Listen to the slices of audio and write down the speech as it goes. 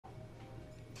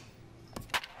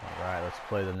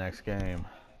play the next game.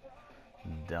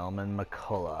 Delman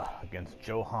McCullough against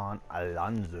Johan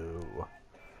Alonso.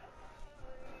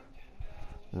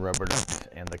 Rubber duck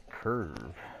and the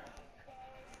curve.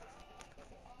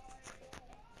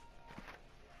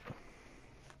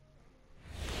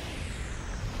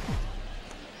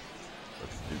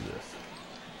 Let's do this.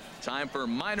 Time for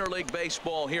minor league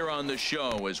baseball here on the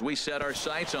show as we set our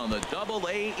sights on the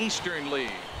Double-A Eastern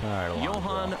League. Right,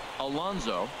 Johan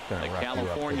Alonso, the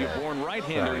California-born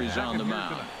right-hander, is on the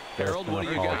mound. Harold, what do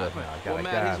you got? Well,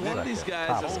 Matt, he's one of these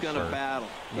guys that's going to battle.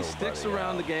 He sticks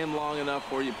around the game long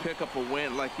enough where you pick up a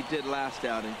win like he did last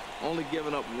outing. Only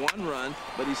giving up 1 run,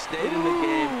 but he stayed in the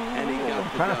game and he got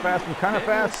the kind of fast. Maybe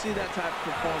we'll see that type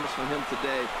of performance from him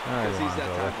today because he's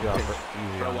that type of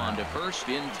pitcher. Throw on to first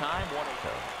in time.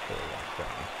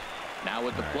 Now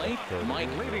at the plate, Mike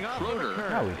Schroeder.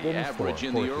 The average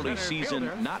in the early season,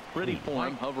 not pretty for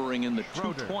him, hovering in the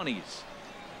 220s.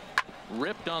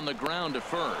 Ripped on the ground to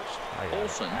first.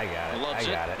 Olsen loves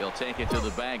it. He'll take it to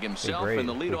the bag himself, and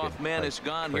the leadoff man is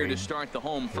gone here to start the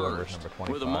home first.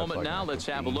 With a moment now, let's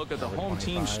have a look at the home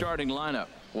team starting lineup.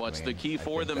 What's the key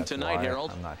for them tonight,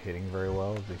 Harold? I'm not hitting very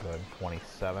well because I'm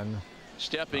 27.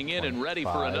 Stepping in and ready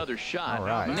for another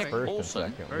shot. Nick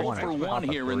Olsen, 0 for 1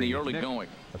 here in the early going.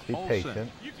 Let's be patient.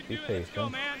 Be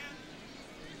patient.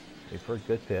 Wait for a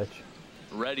good pitch.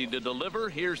 Ready to deliver.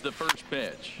 Here's the first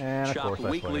pitch. Chop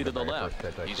weakly to the left.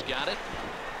 He's got it.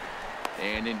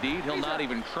 And indeed, he'll not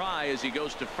even try as he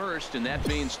goes to first, and that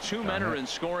means 2 men are in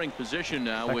scoring position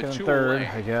now with 2 third, away.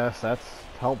 I guess that's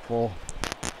helpful.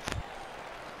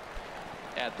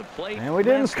 At the plate, and we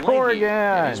didn't score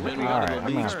again. He's been one of the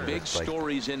league's big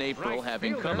stories in April,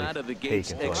 having come out of the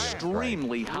gates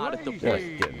extremely hot at the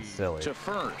plate. To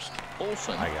first,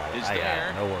 Olsen is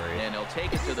there, no worries. And he'll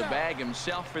take it to the bag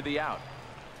himself for the out.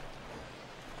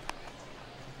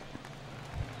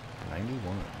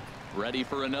 91. Ready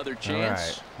for another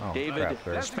chance. David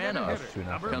Spanos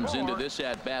comes into this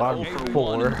at bat 0 for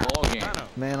 1 in the ball game.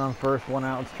 Man on first, 1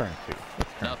 out. It's turn 2.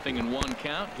 Nothing in 1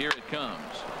 count. Here it comes.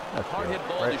 Hard hit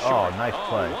ball to Oh, short. nice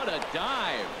play. What a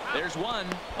dive. There's one.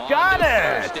 Got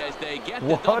it. As they get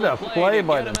What a play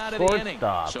by the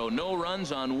shortstop. So no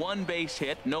runs on 1 base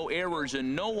hit, no errors,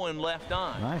 and no one left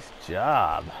on. Nice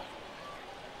job.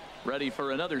 Ready for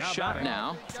another shot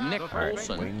now. Nick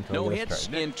Olsen. No hits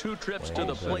in 2 trips to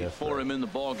the plate for him in the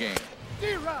ball game.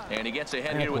 And he gets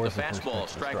ahead here with the fastball.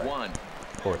 Strike 1.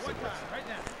 Of course it is.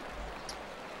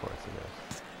 Of course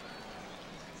it is.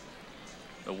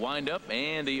 The windup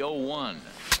and the 0-1.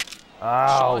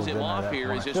 Saws him off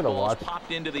here as this ball's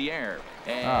popped into the air.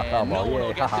 And no one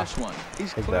will get this one.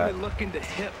 He's clearly looking to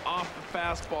hit off the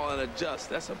fastball and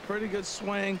adjust. That's a pretty good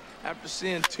swing after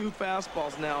seeing 2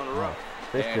 fastballs now in a row.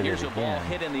 And here's a ball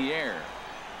hit in the air.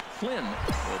 Flynn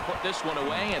will put this one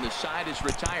away, and the side is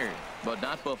retired. But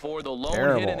not before the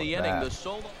lone hit in the inning. The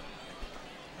solo.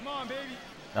 Come on, baby.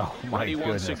 Oh, my goodness.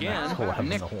 Once again,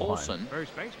 Nick Olsen.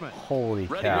 Holy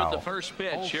cow. Ready with the first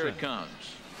pitch. Here it comes.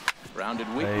 Rounded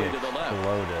weakly to the left.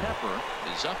 Pepper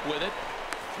is up with it.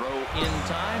 Throw in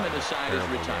time, and the side is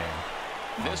retired.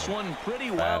 This one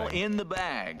pretty well in the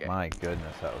bag. My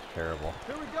goodness, that was terrible.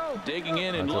 Here we go. Digging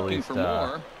in and looking for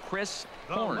more. Chris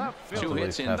Horn. 2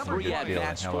 hits and 3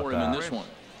 at-bats for him in this one.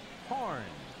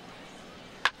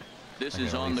 This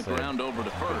is on the ground over to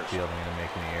first.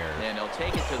 And he'll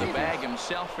take it to the bag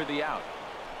himself for the out.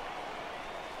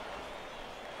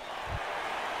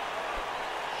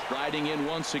 Striding in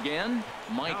once again,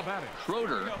 Mike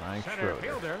Schroeder.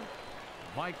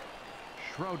 Mike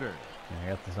Schroeder. I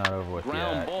guess it's not over with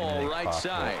Ground yet. ball right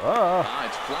side. Oh.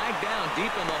 It's flagged down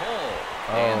deep in the hole.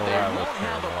 And they won't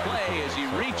have a play as he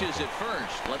reaches it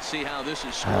first. Let's see how this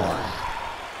is scored.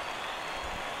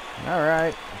 All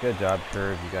right. Good job,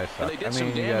 Curve. You guys suck. They did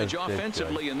some damage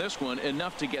offensively in this one,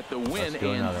 enough to get the win,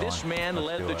 and this man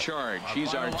led the charge.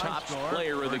 He's our top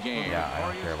player of the game. Yeah, I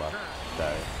don't care about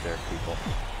that. They're people.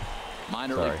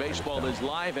 Minor League Baseball is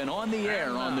live and on the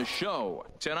air on the show.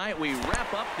 Tonight we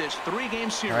wrap up this 3-game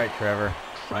series. All right, Trevor.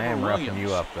 I am roughing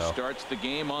you up, though. Starts the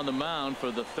game on the mound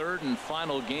for the 3rd and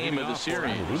final game of the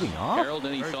series. Leading off? Harold,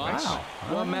 any thoughts? Wow.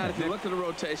 Well, Matt, if you look at the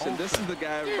rotation, this is the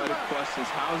guy everybody questions.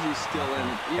 How is he still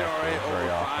in? ERA over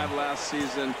 5 last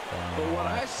season. But what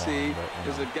I see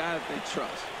is a guy that they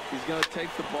trust. He's going to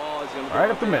take the ball. He's going to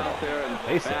go out there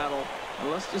and battle. And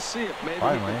let's just see if maybe he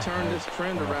can turn this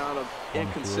trend around of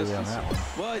inconsistency.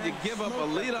 Well, you give up a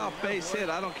leadoff base hit.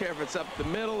 I don't care if it's up the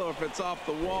middle or if it's off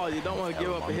the wall. You don't want to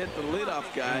give up a hit to the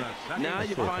leadoff guy. Now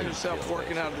you find yourself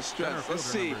working out of the stretch. Let's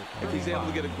see if he's able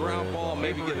to get a ground ball,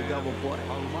 maybe get a double play.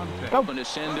 Going to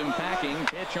send him packing.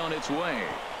 Pitch on its way.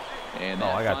 And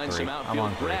that finds him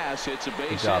outfield grass. It's a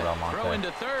base hit. Throw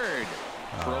into third.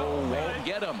 Throw won't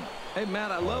get him. Hey,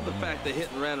 Matt, I love the fact they hit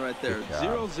and ran right there.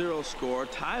 0-0 score,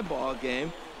 tie ball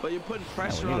game, but you're putting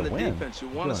pressure on the defense. You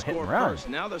want to score first.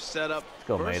 Now they're set up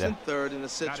first and third in a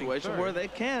situation where they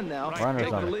can now take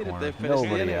the lead if they finish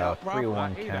the inning out properly.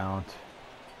 3-1 count.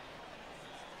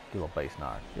 Do a little base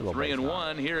knock.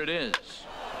 3-1. Here it is.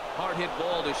 Hard hit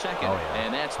ball to second,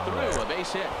 and that's through a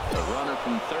base hit. The runner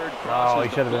from third crosses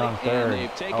he should have been on third. And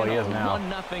they've taken a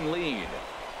 1-0 lead.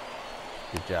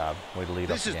 Good job. Way to lead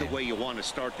this is the way you want to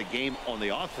start the game on the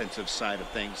offensive side of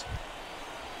things.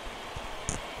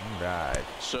 All right.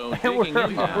 So digging in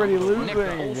now, already losing Nick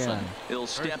Olson. again. He'll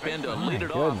step in to lead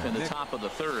it off in the top of the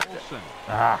third.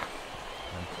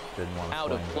 Didn't want to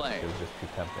out of play. It was just too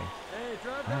tempting.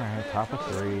 All right, top of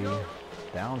 3,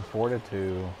 down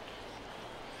 4-2.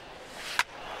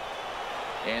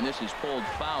 And this is pulled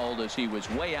fouled as he was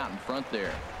way out in front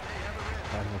there.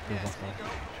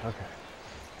 Okay.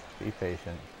 Be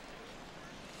patient.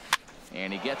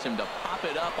 And he gets him to pop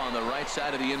it up on the right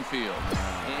side of the infield.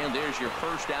 And there's your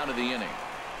first out of the inning.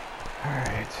 All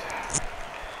right.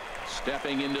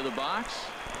 Stepping into the box,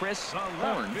 Chris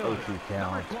Horn. 0-2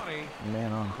 count.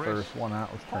 Man on first, 1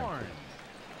 out was turned.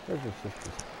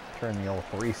 Just turn the old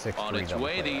 3-6-3. On its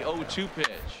way, the 0-2 pitch.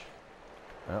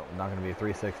 Oh, not going to be a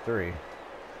 3-6-3.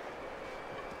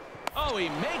 Oh, he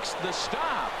makes the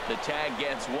stop. The tag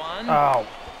gets one. Oh,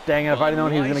 dang it. If I'd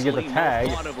known he was going to get the tag.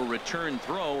 Thought of a return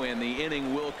throw, and the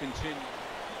inning will continue.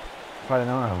 If I'd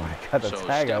known I would have got the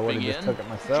tag, I would have just took it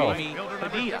myself. Jamie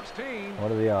Padilla.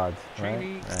 What are the odds, right?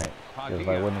 Right. Because if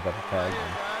I wouldn't have got the tag,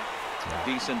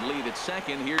 then... Decent lead at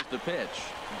second. Here's the pitch.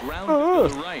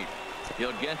 Grounded to the right.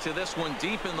 He'll get to this one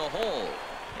deep in the hole.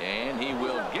 And he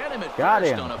will get him at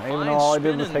first on a even though all I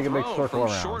did was take a big throw circle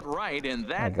from around. short right, and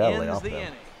that ends the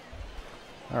inning.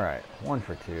 All right, 1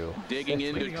 for 2. Digging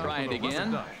in to try it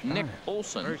again, Nick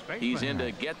Olson. He's in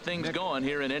to get things going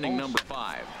here in inning number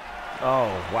 5. Oh,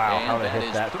 wow. How to that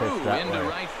hit that pitch that into way.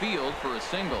 right field for a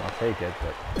single. I'll take it,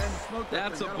 but...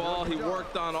 That's a ball he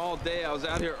worked on all day. I was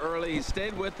out here early. He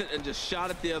stayed with it and just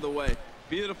shot it the other way.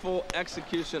 Beautiful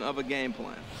execution of a game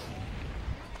plan.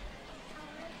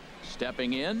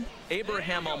 Stepping in,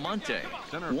 Abraham Almonte.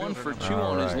 1 for 2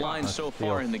 on his line so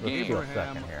far in the game.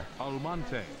 Second here.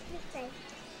 Almonte.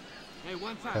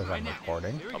 Because I'm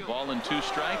recording. A ball and 2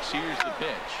 strikes. Here's the pitch.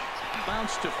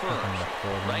 Bounce to first.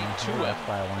 Right to him.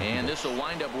 And this will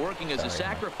wind up working as a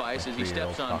sacrifice as he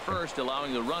steps on first,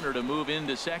 allowing the runner to move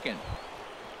into second.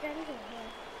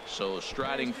 So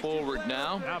striding forward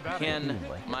now, Ken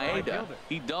Maeda.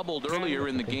 He doubled earlier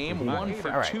in the game. 1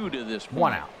 for 2 to this point.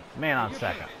 1 out. Man on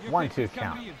second. 1-2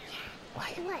 count.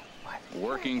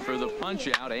 Working for the punch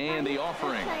out and the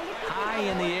offering. High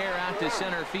in the air out to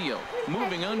center field.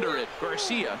 Moving under it,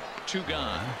 Garcia, 2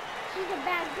 gone. She's a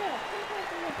bad girl.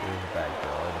 She's a bad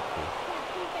girl.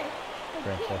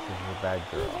 Princess is a bad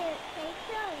girl.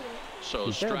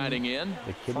 So striding in,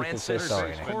 Francis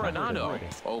Coronado.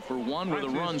 0 for 1 with a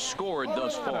run scored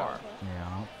thus far.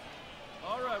 Yeah.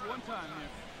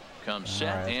 Comes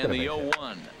set and the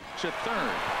 0-1 to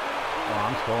third. Oh,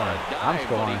 I'm scoring. I'm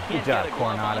scoring. Good job,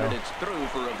 Coronado. It's through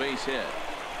for a base hit.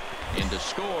 And to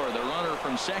score, the runner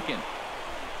from second.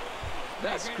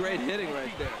 That's great hitting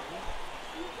right there.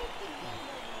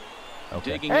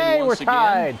 Okay. Digging Hey, in once we're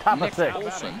tied. again, Top Nick of 6.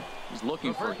 Olson is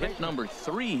looking for hit number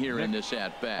 3 here in this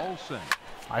at-bat.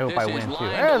 I hope I win, too.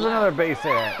 There's another base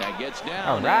hit. That gets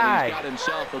down, and he's got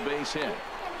himself a base hit.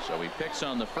 So he picks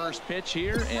on the first pitch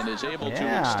here and is able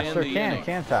to extend the inning.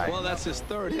 Can't I? Well, that's his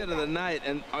 3rd hit of the night,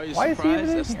 and are you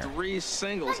surprised? That's 3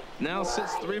 singles. Now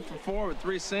sits 3 for 4 with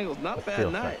 3 singles. Not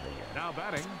bad night. Now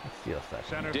batting.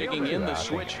 Digging in the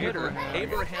switch hitter,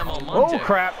 Abraham Almonte. Oh,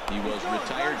 crap. He was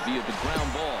retired via the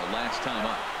ground ball last time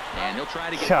up. And he'll try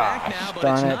to get back now, but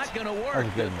it's not going to work.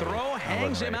 The throw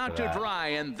hangs him out to dry,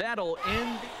 and that'll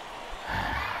end.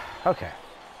 Okay.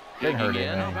 Digging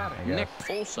in, Nick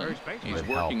Olson. He's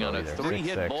working on a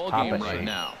 3-hit ball game right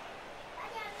now.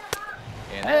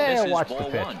 And hey, watch the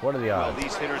pitch. 1. What are the odds? Well,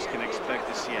 these hitters can expect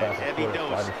to see a heavy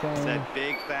dose of that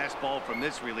big fastball from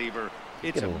this reliever.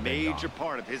 It's a major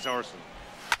part of his arsenal.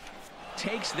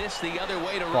 Takes this the other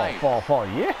way to right. Fall.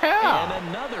 Yeah. And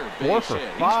another 4 for base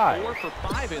hit. 5. He's 4 for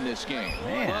 5 in this game.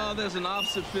 Man. Well, there's an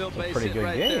opposite field base hit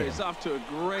right there. He's off to a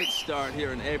great start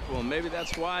here in April. And maybe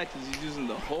that's why, because he's using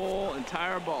the whole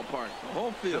entire ballpark, the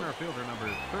whole field. Center fielder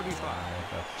number 35.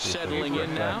 Settling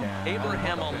in now,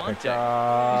 Abraham Almonte. He's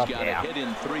got a hit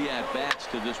in 3 at-bats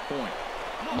to this point.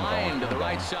 Line to the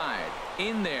right side.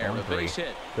 In there, a base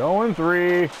hit. Going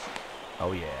 3.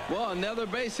 Oh, yeah. Well, another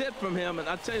base hit from him, and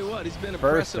I tell you what, he's been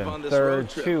First impressive and on this third, road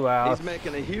trip. 2 outs. He's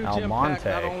making a huge Almonte. impact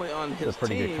not only on his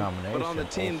team, but on the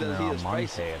team that he is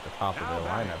facing. At the top of the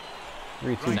lineup.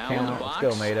 3-2 Now count. in the box,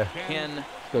 Let's go, Maeda. Ken Let's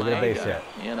go get a base hit.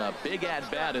 In a big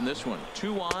at-bat in this one.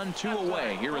 2 on, 2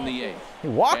 away here in the 8th. He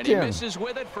walked and he him. misses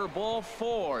with it for ball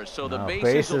 4. So the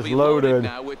Base will is be loaded.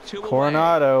 now with 2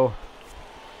 Coronado.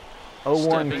 0-1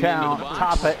 Stepping count. into the box,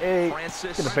 Top of 8.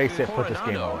 Francis Get a base hit. Put this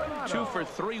game Coronado. away. 2 for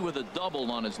 3 with a double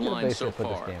on his Get a line base so hit. Put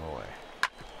this far. game away.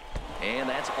 And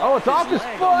that's Oh, it's off his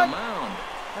leg foot. on the mound.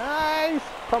 Nice.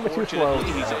 Probably too slow.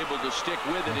 Fortunately, he's able to stick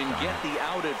with it and get the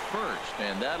out at first,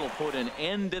 and that'll put an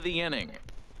end to the inning.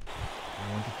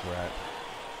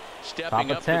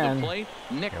 Stepping up to the plate,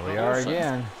 Nick Here we are Olson.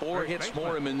 again. 4 hits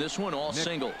for him in this one, all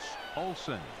singles.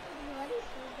 Olson.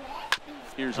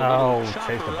 Here's a little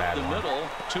chopper chased a bad up the one. middle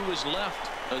to his left.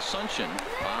 Assumption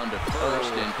on to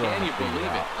first, and can you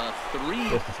believe it? A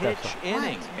 3-pitch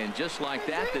inning, and just like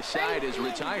that, the side is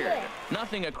retired.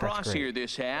 Nothing across here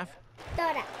this half.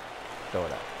 Throw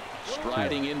it out.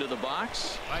 Striding into the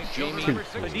box, Jamie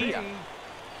Padilla.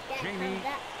 Jamie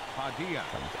Padilla.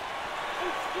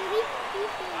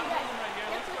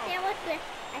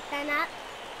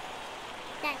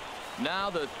 Now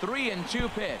the 3-2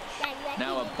 pitch.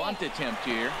 Now a bunt attempt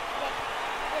here.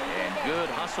 And good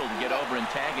hustle to get over and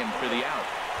tag him for the out.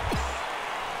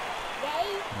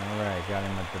 All right, got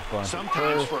him at the bunt.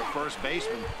 Sometimes for a first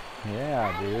baseman.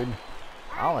 Yeah, dude.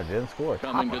 Oh, I didn't score.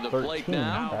 Coming Top to of the 13. plate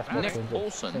now, That's Nick what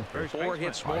Olson. 4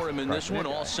 hits for him in this one,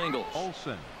 all singles.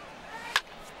 Olson.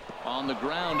 On the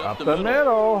ground Up up the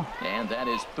middle. And that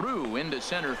is through into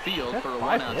center field That's for a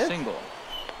 5 1-out hits. single.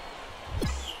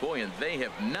 Boy, and they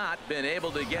have not been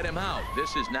able to get him out.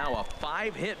 This is now a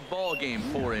 5-hit ball game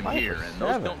for him 5 for here, and those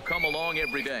 7. don't come along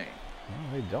every day. Well,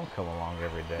 they don't come along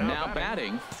every day. Now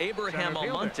batting, Abraham Center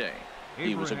fielder. Almonte.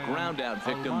 He was a ground-out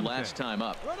victim Almonte. last time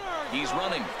up. He's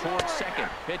running towards second.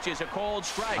 Pitches a cold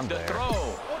strike. I'm The there.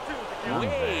 throw. I'm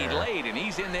Way there. late, and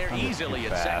he's in there I'm just easily too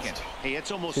at fast. second. Hey, it's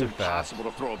almost Too impossible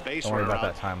to throw a base Don't worry runner about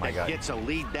out that time I that got gets a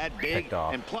lead that big. picked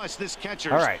off. And plus, this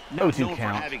catcher's All right, not 0-2 known for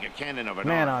count. having a cannon of an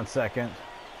Man arm. on second.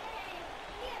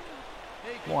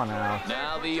 1 out.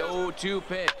 Now the 0-2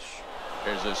 pitch.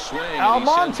 There's a swing. and he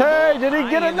Almonte, sends the ball did he high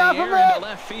get in the enough of air into it?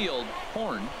 left field.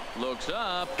 Horn looks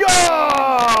up. Gone!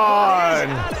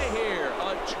 Out of here.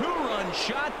 A 2-run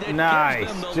shot that Nice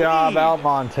gives them the job, lead.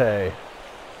 Almonte.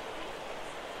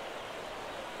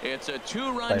 It's a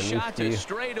 2-run shot to Lucy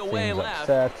straightaway seems left.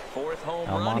 upset. 4th home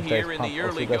run Almonte's here in pumped. the Oh,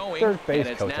 early so the going, third base and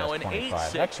it's coach now has an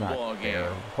 25. That's 8-6 not ball fair.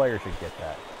 game. The player should get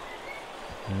that.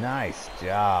 Nice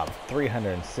job.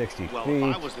 360 Well, feet.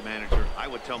 if I was the manager, I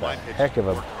would tell my That's a pitchers heck of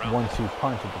to a work around 1-2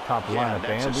 punch at the top of the Yeah, lineup,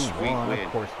 that's a and we sweet won. win,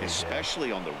 Of course we did.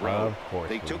 especially on the road. Of course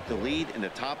They we took the did. lead in the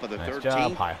top of the Nice 13th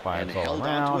job. High and fives all held on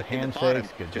around. to it in the bottom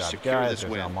Handshakes. Good to job, secure guys. this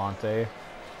There's win. Almonte.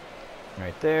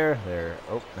 Right there. There.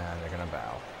 Oh, man, they're going to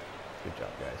bow. Good job,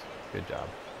 guys. Good job.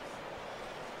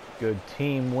 Good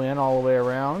team win all the way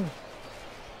around.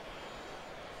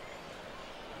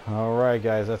 All right,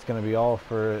 guys. That's going to be all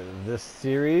for this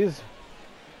series.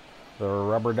 The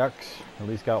Rubber Ducks at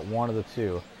least got one of the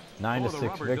two.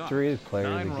 9-6 victories. Player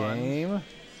of the game.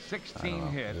 16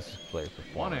 hits, This is player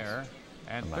performance. 1 error,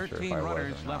 and I'm not sure 13 if I was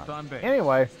runners or left not. on base.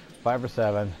 Anyway, 5 for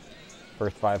 7.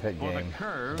 First 5-hit For the game.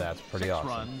 Curve, That's pretty 6 awesome.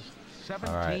 runs, 17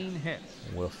 All right. hits.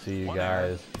 We'll see you 1 error.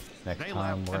 guys next They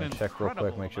time. left We're going an to check real quick,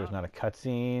 incredible make sure there's not amount. a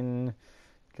cutscene,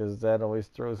 because that always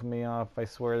throws me off. I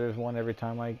swear there's one every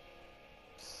time I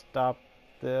stop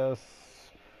this.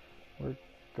 We're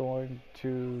going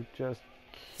to just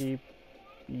keep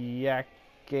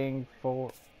yakking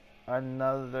for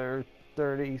another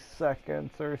 30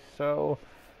 seconds or so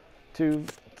to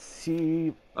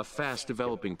see. A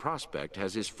fast-developing prospect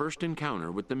has his first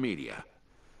encounter with the media.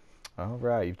 All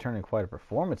right, you've turned in quite a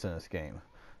performance in this game.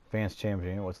 Fans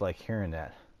champion, what's like hearing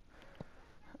that?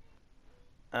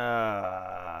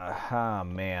 Oh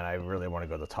man, I really want to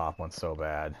go to the top one so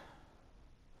bad.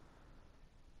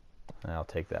 I'll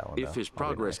take that one. If though. his That'll be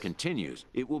progress nice. continues,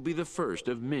 it will be the first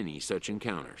of many such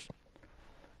encounters.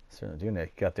 Certainly do.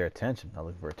 They got their attention. I'm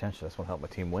looking for attention. That's what helped my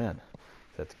team win.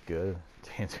 That's good.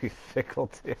 Tends to be fickle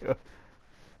too.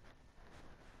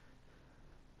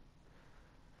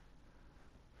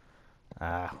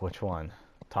 Which one?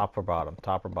 Top or bottom?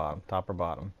 Top or bottom? Top or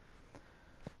bottom?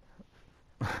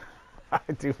 I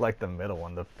do like the middle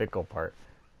one, the fickle part.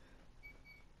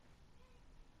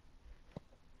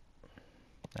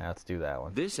 Let's do that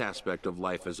one. This aspect of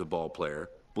life as a ball player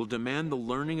will demand the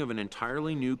learning of an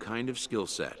entirely new kind of skill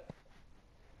set.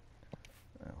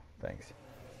 Oh, thanks.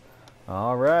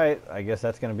 All right. I guess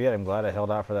that's going to be it. I'm glad I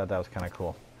held out for that. That was kind of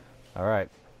cool. All right.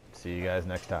 See you guys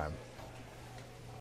next time.